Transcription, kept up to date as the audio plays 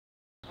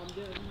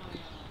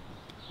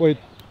Wait,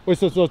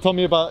 so tell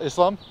me about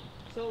Islam.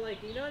 So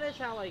like you notice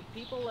how like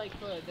people like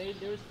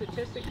there's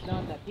statistics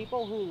done that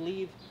people who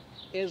leave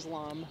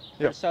Islam,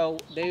 Yep. so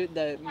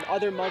the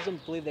other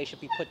Muslims believe they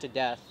should be put to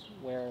death.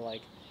 Where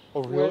like,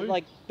 Oh really?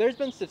 like there's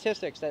been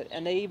statistics that,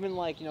 and they even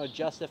like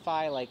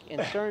justify like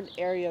in certain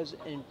areas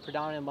in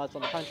predominant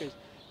Muslim countries,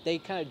 they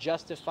kind of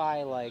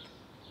justify like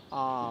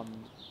to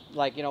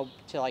like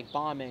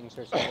bombings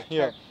or something.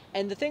 Yeah.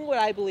 And the thing what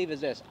I believe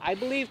is this: I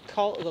believe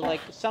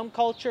like some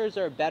cultures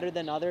are better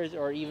than others,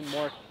 or even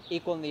more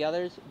equal than the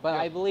others. But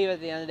Yeah. I believe at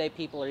the end of the day,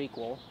 people are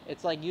equal.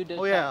 It's like you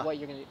decide yeah. what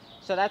you're gonna do.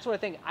 So that's what I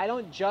think. I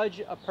don't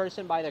judge a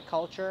person by their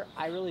culture.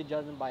 I really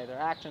judge them by their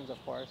actions, of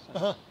course.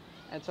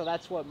 And so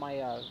that's what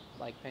my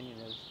like opinion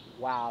is.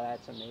 Wow,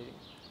 that's amazing.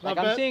 Like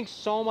I'm seeing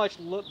so much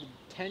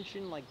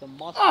tension, like the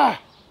muscle.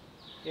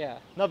 Yeah.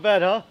 Not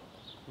bad, huh?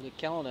 You're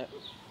killing it.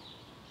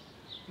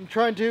 I'm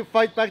trying to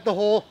fight back the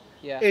whole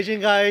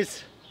Asian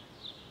guys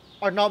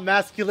are not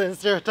masculine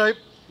stereotype.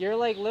 You're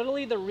like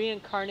literally the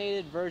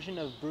reincarnated version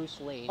of Bruce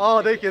Lee.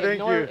 Oh, thank you.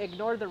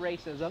 Ignore the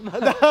racism.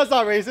 That's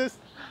not racist.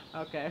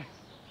 Okay.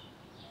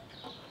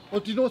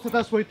 Well, do you know what's the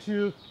best way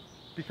to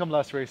become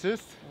less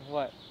racist?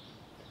 What?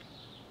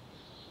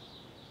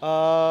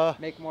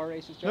 Make more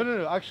racist jokes?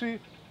 No. Actually,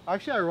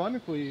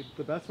 ironically,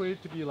 the best way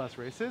to be less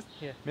racist,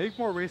 make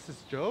more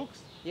racist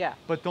jokes. Yeah.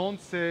 But don't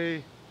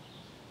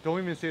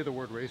even say the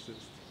word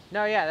racist.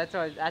 No, yeah,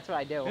 that's what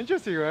I do.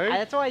 Interesting, right?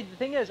 That's why the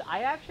thing is,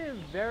 I actually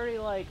am very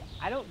like,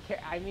 I don't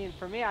care. I mean,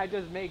 for me, I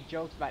just make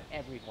jokes about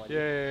everybody.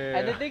 Yeah.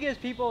 And the thing is,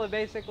 people are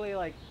basically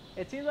like,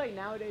 it seems like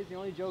nowadays the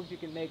only jokes you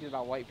can make is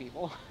about white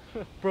people.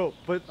 Bro,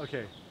 but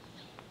okay.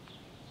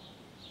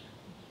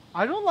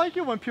 I don't like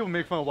it when people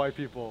make fun of white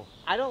people.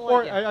 I don't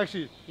like it.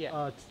 Actually,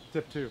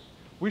 tip 2.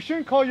 We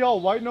shouldn't call y'all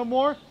white no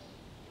more.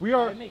 We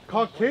are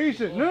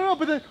Caucasian. No,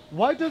 but then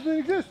white doesn't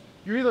exist.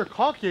 You're either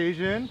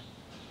Caucasian,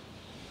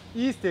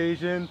 East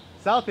Asian,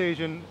 South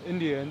Asian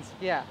Indians.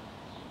 Yeah.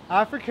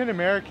 African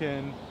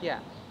American. Yeah.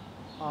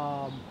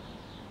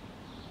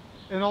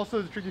 And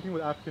also the tricky thing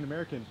with African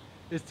American,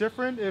 it's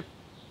different if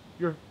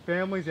your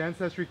family's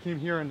ancestry came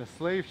here in a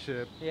slave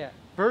ship. Yeah.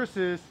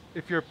 Versus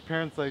if your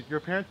parents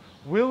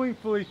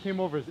willingly came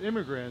over as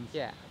immigrants.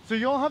 Yeah. So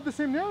you all have the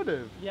same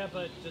narrative. Yeah,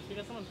 but just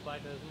because someone's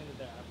black doesn't mean that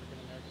they're African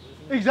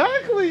American.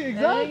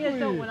 Exactly.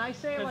 So when I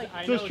say like,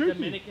 I know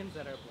Dominicans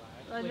that are black.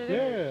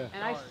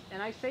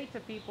 And I say to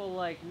people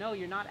like, no,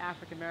 you're not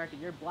African American.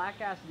 Your black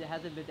ass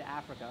hasn't been to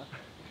Africa.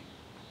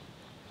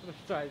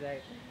 Sorry,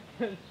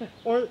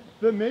 Or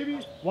then maybe,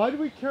 why do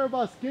we care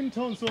about skin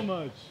tone so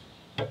much?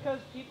 Because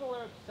people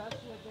are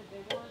obsessed with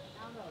it. They want,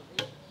 I don't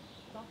know,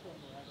 something.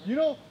 Whatever. You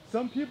know,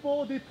 some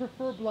people, they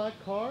prefer black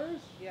cars.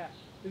 Yeah.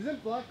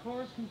 Isn't black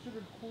cars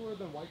considered cooler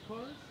than white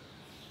cars?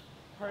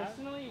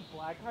 Personally,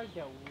 black cars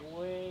get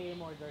way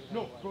more dirty.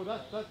 No, bro,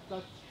 that's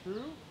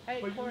true. Hey,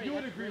 but Corey, you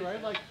would agree,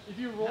 right? Like, if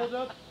you rolled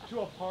up to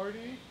a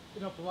party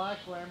in a black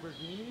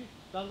Lamborghini,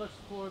 that looks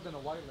cooler than a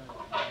white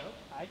Lamborghini.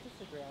 I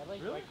disagree. I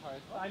like white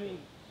cars. Okay. I mean,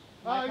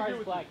 my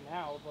car's black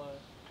now, but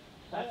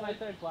that's my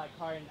third black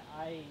car, and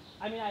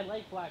I mean, I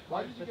like black cars.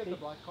 Why did you get the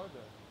black car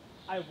then?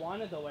 I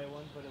wanted the white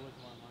one, but it was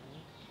more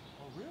money.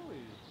 Oh,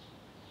 really?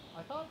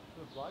 I thought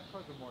the black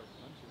cars were more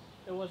expensive.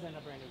 It wasn't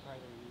a brand new car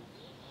they were using.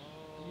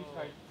 Used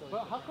cars still.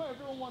 But how come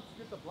everyone wants to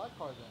get the black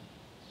car then?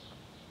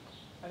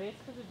 I think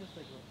it's because it just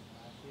like looks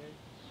classier.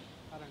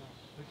 I don't know.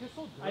 It gets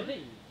so dirty. I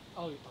think.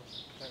 Oh,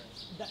 sorry.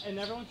 And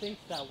everyone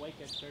thinks that white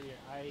gets dirtier.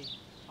 I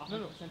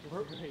 100%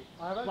 disagree.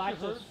 Black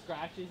just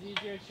scratches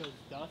easier. It shows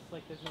dust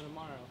like there's no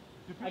tomorrow.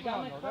 I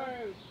got my car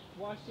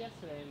washed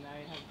yesterday and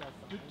I have dust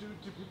on it.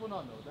 Do people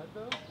not know that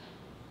though?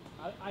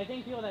 I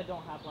think people that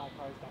don't have black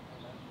cars don't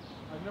know that.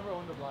 I've never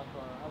owned a black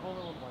car. I've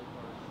only owned white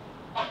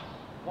cars.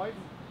 White,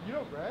 you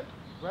know, red?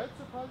 Red,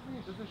 surprisingly,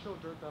 it doesn't show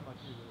dirt that much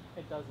either.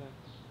 It doesn't.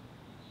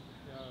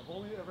 Yeah, I've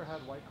only ever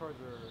had white cars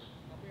or...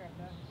 I'll be right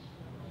back.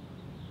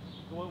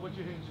 What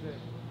you hitting today?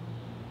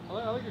 I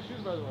like your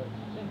shoes, by the way.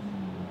 Thanks.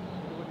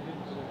 What are you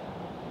hitting today?